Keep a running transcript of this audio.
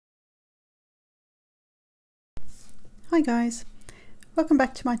Hi guys, welcome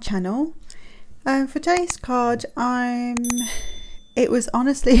back to my channel. For today's card, it was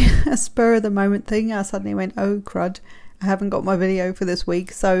honestly a spur of the moment thing. I suddenly went, oh crud, I haven't got my video for this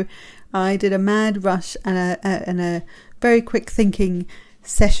week, so I did a mad rush and a very quick thinking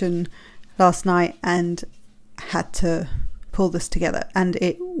session last night and had to pull this together, and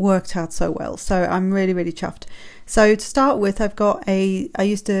it worked out so well, so I'm really chuffed. So to start with, I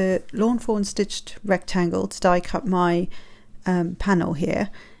used a lawn fawn stitched rectangle to die cut my panel here,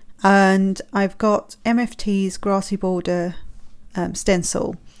 and I've got MFT's grassy border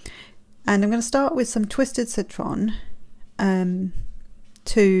stencil, and I'm going to start with some twisted citron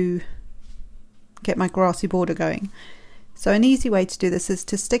to get my grassy border going. So an easy way to do this is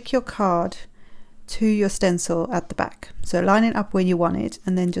to stick your card to your stencil at the back. So line it up where you want it,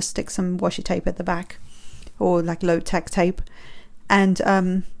 and then just stick some washi tape at the back, or like low tack tape, and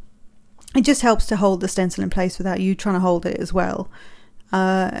it just helps to hold the stencil in place without you trying to hold it as well,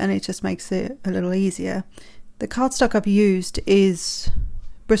 and it just makes it a little easier. The cardstock I've used is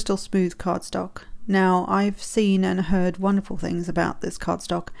Bristol Smooth cardstock. Now I've seen and heard wonderful things about this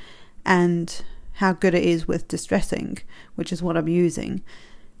cardstock and how good it is with distressing, which is what I'm using.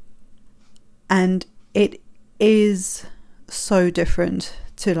 And it is so different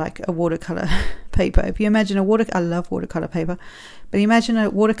to like a watercolor paper. If you imagine I love watercolor paper, but imagine a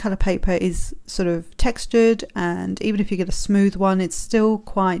watercolor paper is sort of textured, and even if you get a smooth one, it's still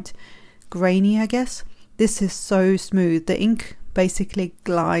quite grainy, I guess. This is so smooth. The ink basically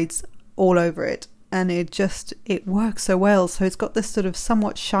glides all over it, and it works so well. So it's got this sort of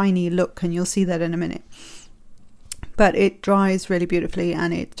somewhat shiny look, and you'll see that in a minute. But it dries really beautifully,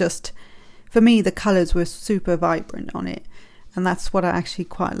 and it just, for me, the colors were super vibrant on it, and that's what I actually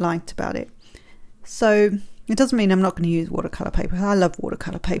quite liked about it. So it doesn't mean I'm not going to use watercolor paper. I love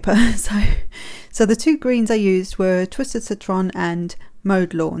watercolor paper. So the two greens I used were Twisted Citron and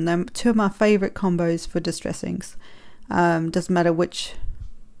Mowed Lawn. They're two of my favorite combos for distressings. Doesn't matter which,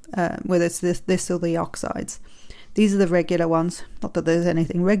 whether it's this or the oxides. These are the regular ones. Not that there's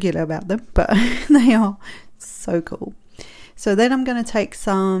anything regular about them, but they are so cool. So then I'm going to take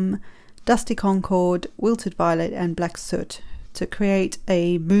some Dusty Concord, Wilted Violet and Black Soot to create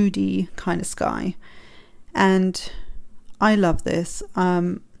a moody kind of sky, and I love this.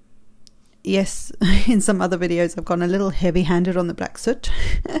 Yes, in some other videos I've gone a little heavy-handed on the Black Soot,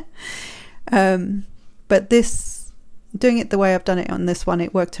 but this, doing it the way I've done it on this one,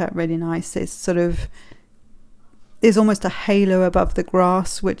 it worked out really nice. It's sort of, there's almost a halo above the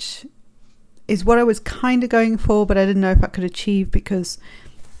grass, which is what I was kind of going for, but I didn't know if I could achieve because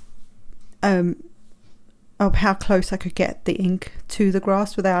of how close I could get the ink to the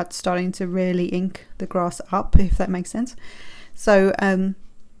grass without starting to really ink the grass up, if that makes sense. So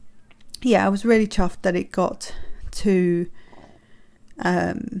yeah, I was really chuffed that it got to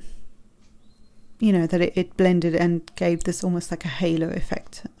you know, that it blended and gave this almost like a halo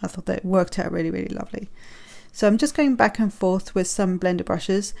effect. I thought that it worked out really lovely. So I'm just going back and forth with some blender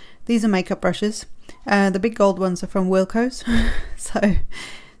brushes. These are makeup brushes. The big gold ones are from Wilko's, so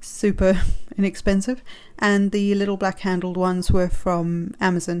super inexpensive, and the little black handled ones were from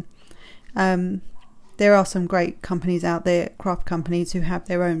Amazon. There are some great companies out there, craft companies, who have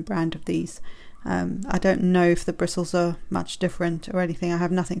their own brand of these. I don't know if the bristles are much different or anything. I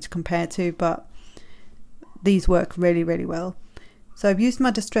have nothing to compare to, but these work really well. So I've used my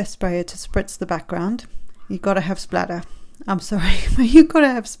distress sprayer to spritz the background. You've got to have splatter. I'm sorry, but you've got to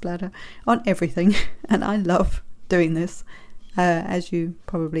have splatter on everything, and I love doing this, as you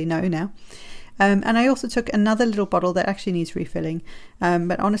probably know now. And I also took another little bottle that actually needs refilling,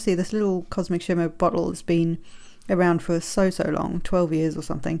 but honestly this little Cosmic Shimmer bottle has been around for so long, 12 years or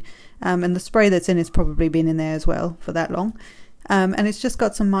something, and the spray that's in has probably been in there as well for that long, and it's just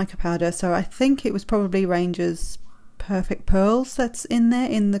got some mica powder, so I think it was probably Ranger's Perfect Pearls that's in there,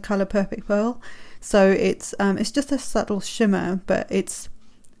 in the colour Perfect Pearl. So it's just a subtle shimmer, but it's,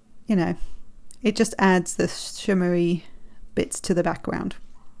 you know, it just adds the shimmery bits to the background.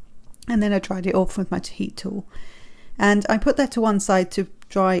 And then I dried it off with my heat tool, and I put that to one side to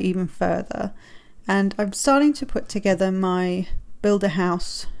dry even further, and I'm starting to put together my Build a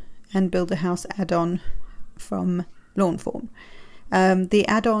House and Build a House add-on from Lawn Fawn. The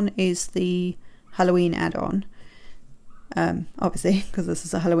add-on is the Halloween add-on, obviously because this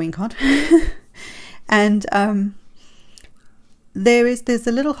is a Halloween card. And there's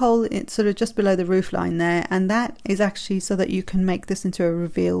a little hole, it's sort of just below the roof line there, and that is actually so that you can make this into a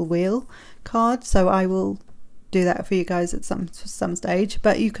reveal wheel card. So I will do that for you guys at some stage,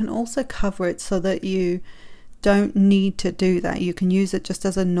 but you can also cover it so that you don't need to do that. You can use it just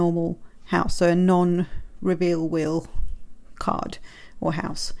as a normal house, so a non-reveal wheel card or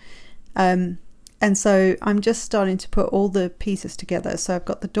house. And so I'm just starting to put all the pieces together. So I've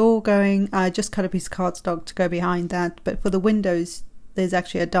got the door going. I just cut a piece of cardstock to go behind that. But for the windows, there's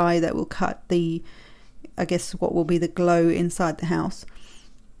actually a die that will cut the, I guess what will be the glow inside the house.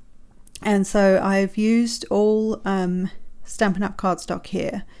 And so I've used all Stampin' Up! Cardstock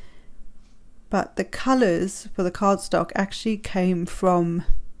here. But the colours for the cardstock actually came from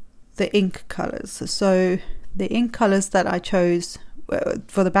the ink colours. So the ink colours that I chose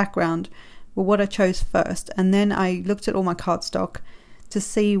for the background were what I chose first, and then I looked at all my cardstock to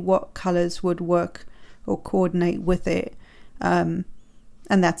see what colours would work or coordinate with it, and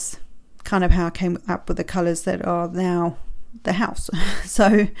that's kind of how I came up with the colours that are now the house.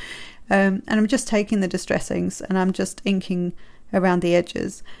 So and I'm just taking the distress inks and I'm just inking around the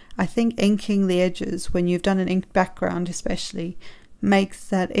edges. I think inking the edges when you've done an inked background especially makes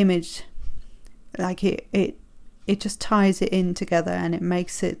that image like it just ties it in together, and it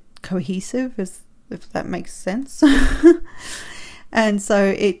makes it cohesive, if that makes sense. And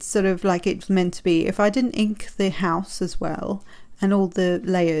so it's sort of like it's meant to be. If I didn't ink the house as well and all the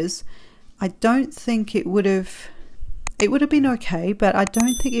layers, I don't think it would have been okay, but I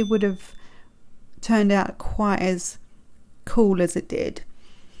don't think it would have turned out quite as cool as it did.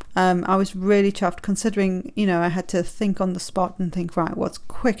 I was really chuffed, considering, you know, I had to think on the spot and think, right, what's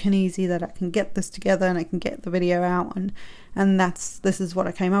quick and easy that I can get this together and I can get the video out, and this is what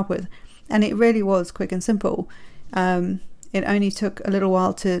I came up with. And it really was quick and simple. It only took a little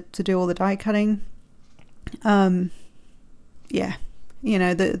while to do all the die cutting. Yeah, you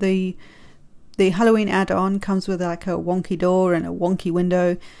know, the Halloween add-on comes with like a wonky door and a wonky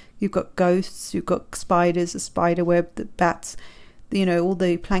window. You've got ghosts, you've got spiders, a spider web, the bats, you know, all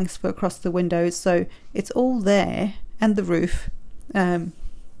the planks for across the windows. So it's all there, and the roof. So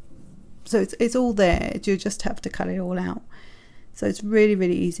it's all there. You just have to cut it all out. So it's really,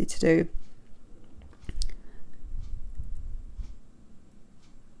 really easy to do.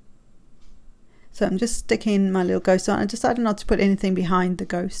 So I'm just sticking my little ghost on. I decided not to put anything behind the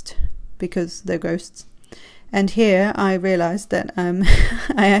ghost because they're ghosts. And here I realized that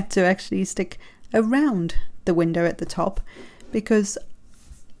I had to actually stick around the window at the top because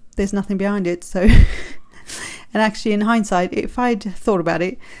there's nothing behind it. So and actually, in hindsight, if I'd thought about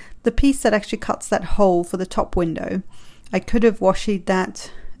it, the piece that actually cuts that hole for the top window, I could have washied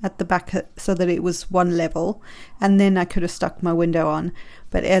that at the back so that it was one level, and then I could have stuck my window on.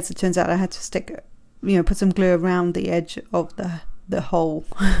 But as it turns out, I had to stick, you know, put some glue around the edge of the hole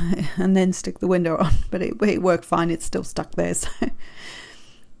and then stick the window on. But it worked fine. It's still stuck there.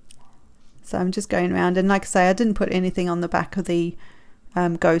 So I'm just going around, and like I say, I didn't put anything on the back of the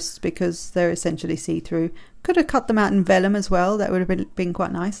ghosts because they're essentially see-through. Could have cut them out in vellum as well. That would have been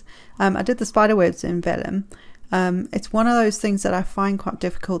quite nice. I did the spider webs in vellum. It's one of those things that I find quite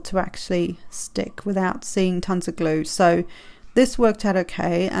difficult to actually stick without seeing tons of glue. So this worked out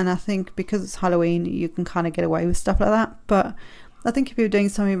okay, and I think because it's Halloween, you can kind of get away with stuff like that. But I think if you're doing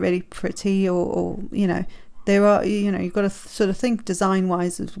something really pretty, or you know, there are, you know, you've got to sort of think design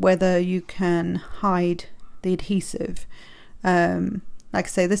wise as whether you can hide the adhesive. Like I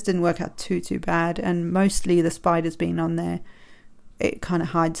say, this didn't work out too bad, and mostly the spiders being on there, it kind of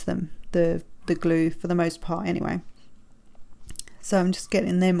hides them, the glue, for the most part anyway. So I'm just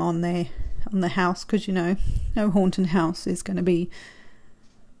getting them on there on the house, because you know, no haunted house is going to be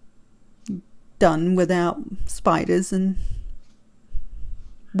done without spiders and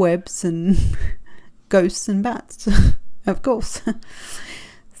webs and ghosts and bats, of course.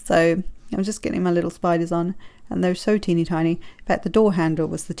 So I'm just getting my little spiders on, and they're so teeny tiny. In fact, the door handle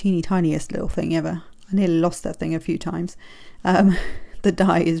was the teeny tiniest little thing ever. I nearly lost that thing a few times. The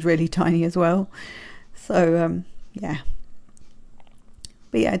die is really tiny as well. So yeah.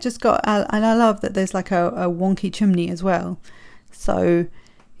 But yeah, just got, and I love that there's like a wonky chimney as well. So,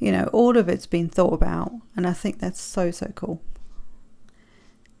 you know, all of it's been thought about, and I think that's so cool.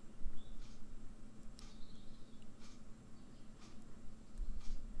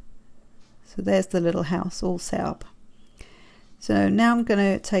 So there's the little house all set up. So now I'm going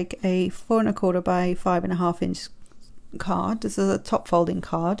to take a 4 1/4 by 5.5 inch card. This is a top folding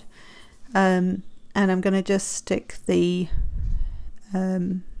card, and I'm going to just stick the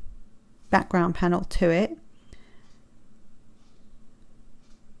background panel to it.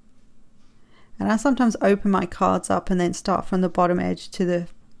 And I sometimes open my cards up and then start from the bottom edge to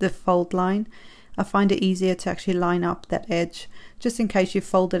the fold line. I find it easier to actually line up that edge, just in case you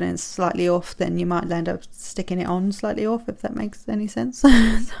fold it and it's slightly off, then you might end up sticking it on slightly off, if that makes any sense. So,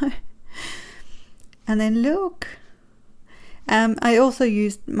 and then look, I also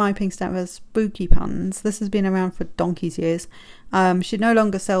used my pink stamp as Spooky Puns. This has been around for donkey's years. She no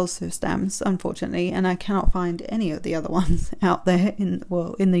longer sells her stamps, unfortunately, and I cannot find any of the other ones out there in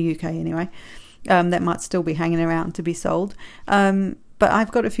the UK anyway, that might still be hanging around to be sold. But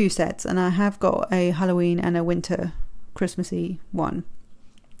I've got a few sets, and I have got a Halloween and a winter Christmassy one.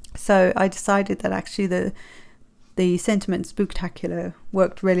 So I decided that actually the sentiment Spooktacular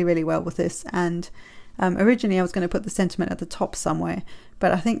worked really, really well with this, and originally I was going to put the sentiment at the top somewhere,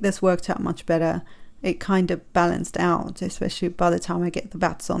 but I think this worked out much better. It kind of balanced out, especially by the time I get the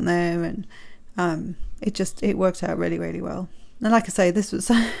bats on there, and it worked out really, really well. And like I say, this was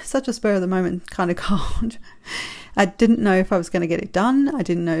such a spur of the moment kind of card. I didn't know if I was going to get it done. I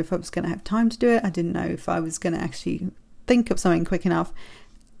didn't know if I was going to have time to do it. I didn't know if I was going to actually think of something quick enough.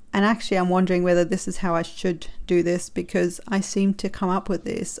 And actually I'm wondering whether this is how I should do this, because I seem to come up with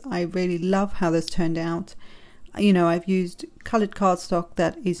this. I really love how this turned out. You know, I've used coloured cardstock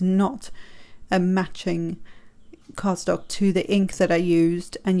that is not a matching cardstock to the ink that I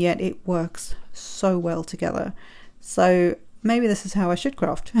used, and yet it works so well together. So maybe this is how I should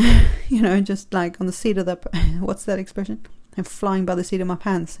craft. You know, just like on the seat of the what's that expression? I'm flying by the seat of my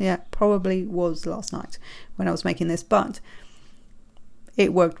pants. Yeah, probably was last night when I was making this, but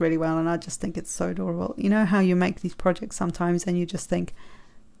it worked really well, and I just think it's so adorable. You know how you make these projects sometimes and you just think,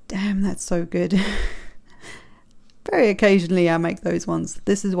 damn, that's so good. Very occasionally I make those ones.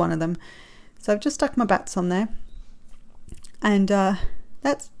 This is one of them. So I've just stuck my bats on there, and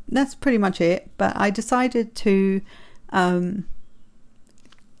that's pretty much it. But I decided to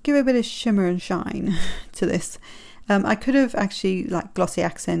give a bit of shimmer and shine to this. I could have actually like glossy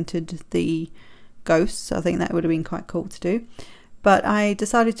accented the ghosts. I think that would have been quite cool to do. But I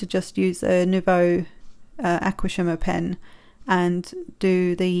decided to just use a Nouveau Aqua Shimmer pen and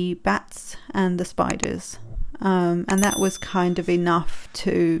do the bats and the spiders. And that was kind of enough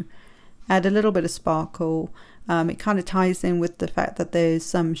to add a little bit of sparkle. It kind of ties in with the fact that there's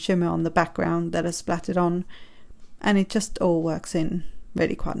some shimmer on the background that is splattered on. And it just all works in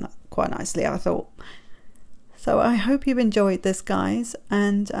really quite nicely, I thought. So I hope you've enjoyed this, guys.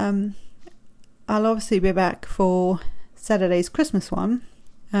 And I'll obviously be back for Saturday's Christmas one,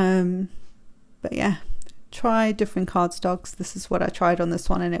 but yeah, try different cardstocks. This is what I tried on this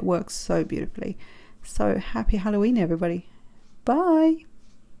one, and it works so beautifully. So happy Halloween, everybody. Bye.